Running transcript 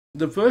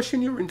the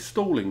version you're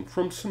installing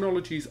from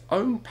Synology's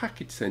own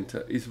package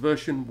center is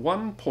version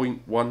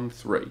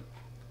 1.13.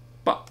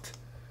 But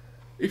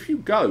if you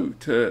go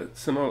to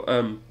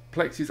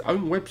Plex's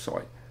own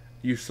website,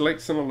 you select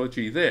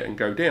Synology there and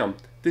go down,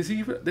 there's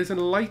a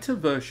later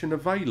version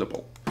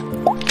available.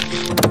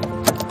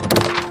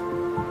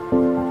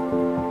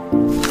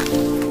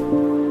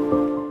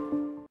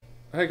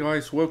 Hey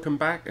guys, welcome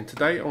back, and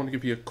today I want to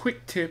give you a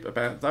quick tip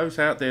about those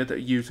out there that are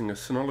using a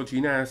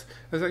Synology NAS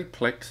as a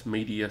Plex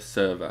media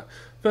server.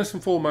 First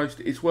and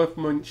foremost, it's worth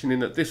mentioning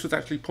that this was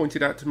actually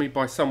pointed out to me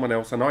by someone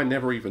else and I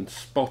never even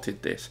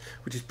spotted this,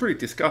 which is pretty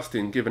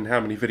disgusting given how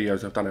many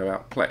videos I've done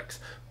about Plex.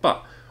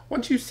 But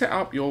once you set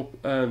up your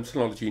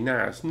Synology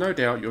NAS, no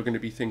doubt you're going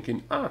to be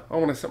thinking, I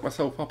want to set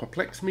myself up a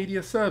Plex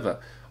media server.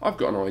 I've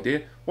got an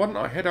idea. Why don't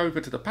I head over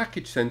to the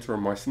package center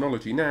on my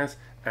Synology NAS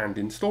and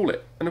install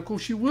it? And of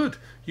course you would.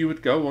 You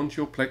would go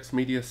onto your Plex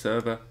media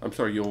server,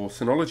 your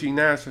Synology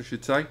NAS I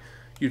should say.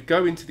 You'd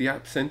go into the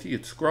app center,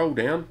 you'd scroll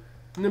down,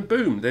 and then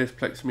boom, there's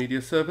Plex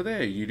media server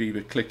there. You'd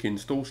either click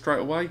install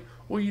straight away,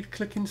 or you'd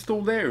click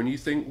install there and you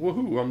think,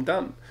 woohoo, I'm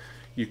done.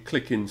 You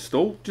click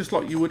install just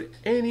like you would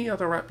any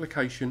other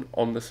application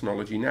on the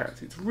Synology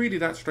NAS. It's really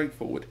that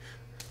straightforward.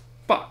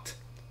 But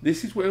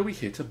this is where we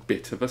hit a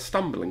bit of a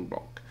stumbling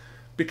block,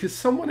 because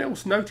someone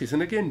else noticed,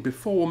 and again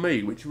before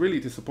me, which really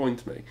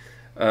disappoints me,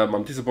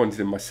 I'm disappointed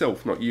in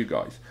myself, not you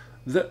guys,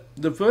 that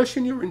the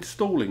version you're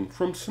installing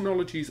from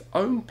Synology's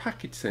own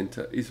package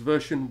center is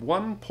version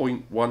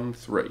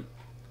 1.13.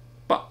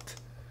 But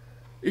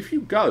if you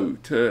go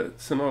to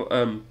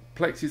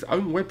Plex's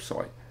own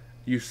website,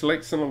 you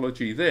select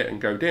Synology there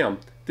and go down,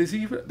 there's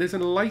a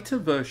later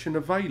version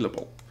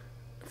available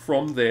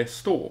from their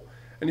store.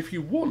 And if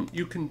you want,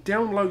 you can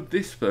download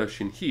this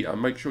version here.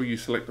 Make sure you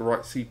select the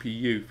right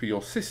CPU for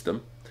your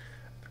system.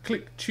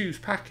 Click choose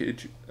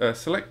package,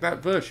 select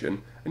that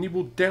version, and you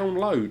will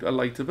download a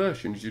later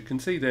version. As you can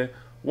see there,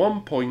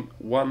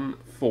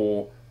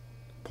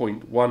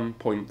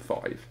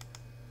 1.14.1.5,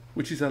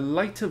 which is a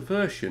later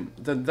version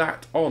than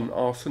that on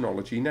our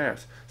Synology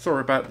NAS.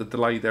 Sorry about the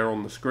delay there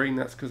on the screen,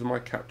 that's because of my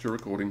capture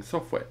recording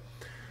software.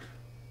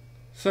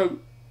 So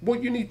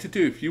what you need to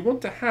do if you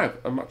want to have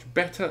a much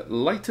better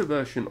later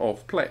version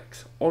of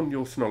Plex on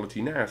your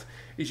Synology NAS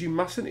is you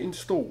mustn't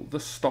install the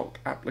stock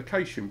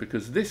application,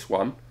 because this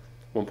one,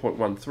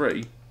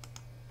 1.13,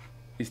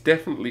 is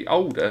definitely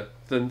older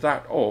than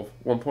that of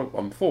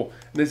 1.14. And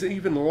there's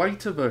even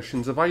later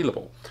versions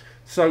available.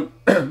 So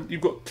you've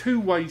got two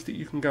ways that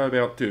you can go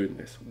about doing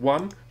this.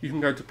 One, you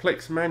can go to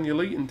Plex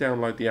manually and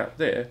download the app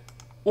there,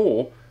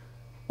 or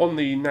on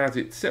the NAS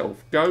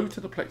itself, go to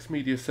the Plex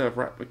Media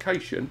Server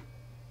application,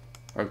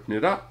 open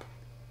it up,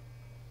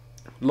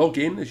 log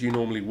in as you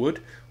normally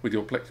would with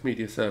your Plex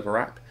Media Server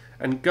app,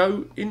 and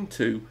go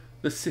into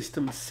the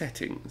system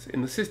settings.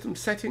 In the system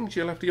settings,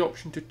 you'll have the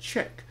option to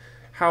check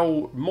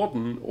how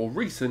modern or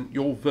recent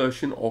your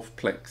version of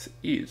Plex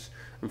is.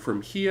 And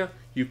from here,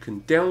 you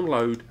can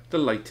download the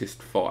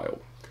latest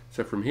file.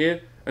 So from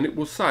here, and it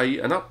will say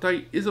an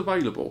update is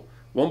available,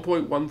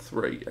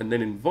 1.13, and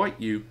then invite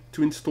you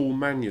to install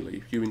manually.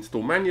 If you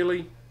install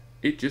manually,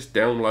 it just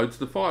downloads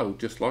the file,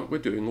 just like we're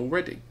doing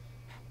already.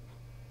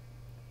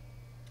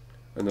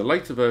 And the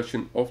later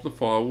version of the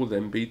file will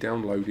then be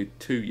downloaded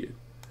to you.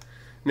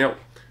 Now,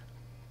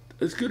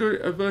 as good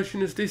a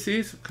version as this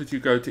is, because you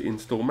go to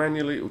install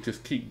manually, it will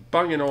just keep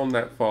banging on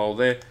that file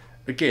there.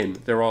 Again,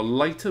 there are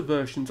later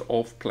versions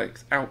of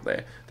Plex out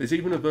there. There's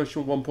even a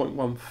version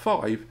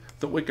 1.15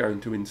 that we're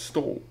going to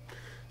install.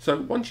 So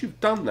once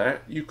you've done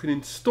that, you can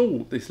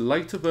install this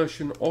later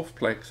version of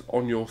Plex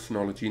on your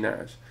Synology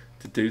NAS.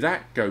 To do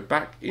that, go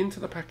back into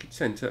the package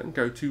center and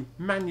go to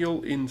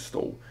manual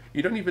install.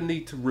 You don't even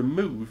need to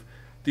remove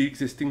the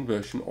existing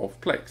version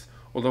of Plex,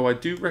 although I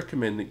do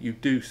recommend that you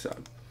do so.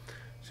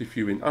 So if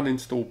you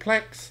uninstall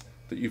Plex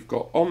that you've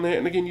got on there,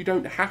 and again, you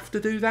don't have to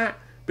do that,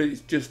 but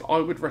it's just, I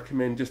would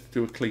recommend just to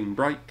do a clean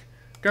break.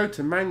 Go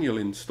to manual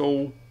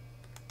install,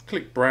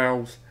 click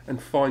browse,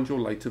 and find your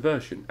later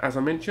version. As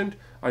I mentioned,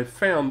 I've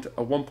found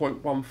a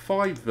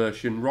 1.15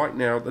 version right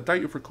now, the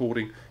date of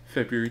recording,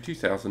 February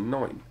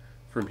 2009.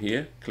 From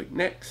here, click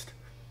next,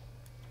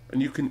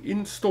 and you can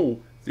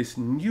install this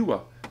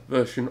newer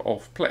version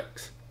of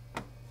Plex.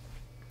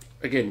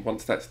 Again,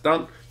 once that's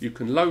done, you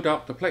can load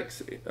up the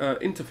Plex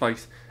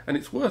interface, and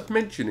it's worth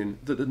mentioning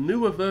that the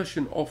newer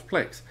version of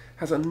Plex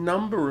has a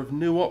number of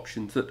new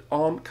options that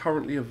aren't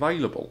currently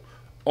available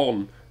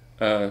on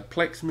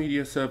Plex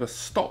Media Server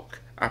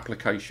stock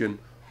application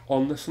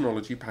on the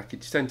Synology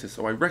Package Center.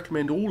 So I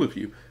recommend all of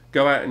you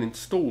go out and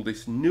install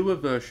this newer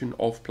version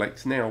of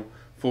Plex now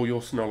for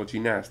your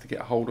Synology NAS to get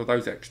a hold of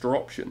those extra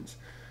options.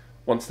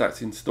 Once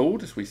that's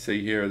installed, as we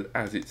see here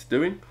as it's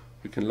doing,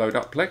 we can load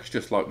up Plex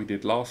just like we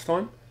did last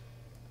time.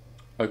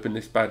 Open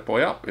this bad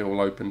boy up, it will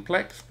open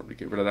Plex, probably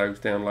get rid of those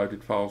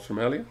downloaded files from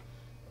earlier.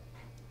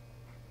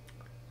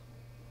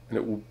 And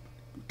it will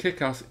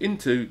kick us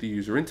into the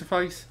user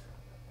interface.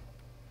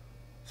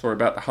 Sorry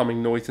about the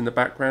humming noise in the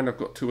background, I've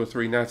got 2 or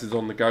 3 NASs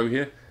on the go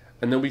here.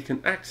 And then we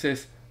can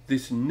access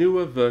this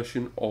newer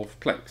version of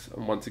Plex.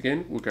 And once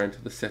again, we'll go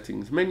into the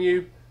settings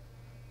menu.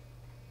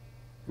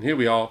 And here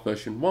we are,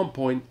 version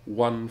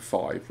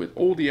 1.15, with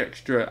all the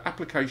extra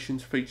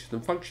applications, features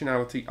and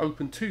functionality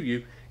open to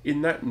you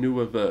in that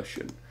newer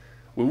version.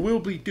 We will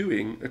be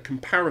doing a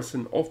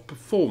comparison of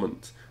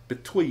performance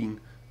between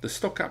the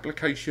stock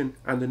application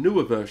and the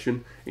newer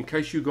version, in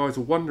case you guys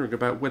are wondering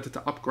about whether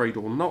to upgrade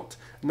or not,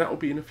 and that will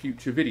be in a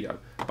future video.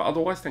 But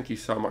otherwise, thank you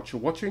so much for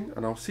watching,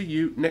 and I'll see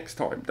you next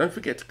time. Don't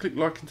forget to click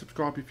like and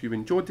subscribe if you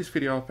enjoyed this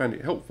video. I found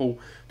it helpful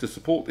to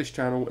support this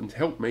channel and to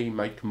help me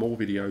make more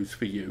videos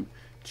for you.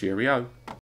 Cheerio.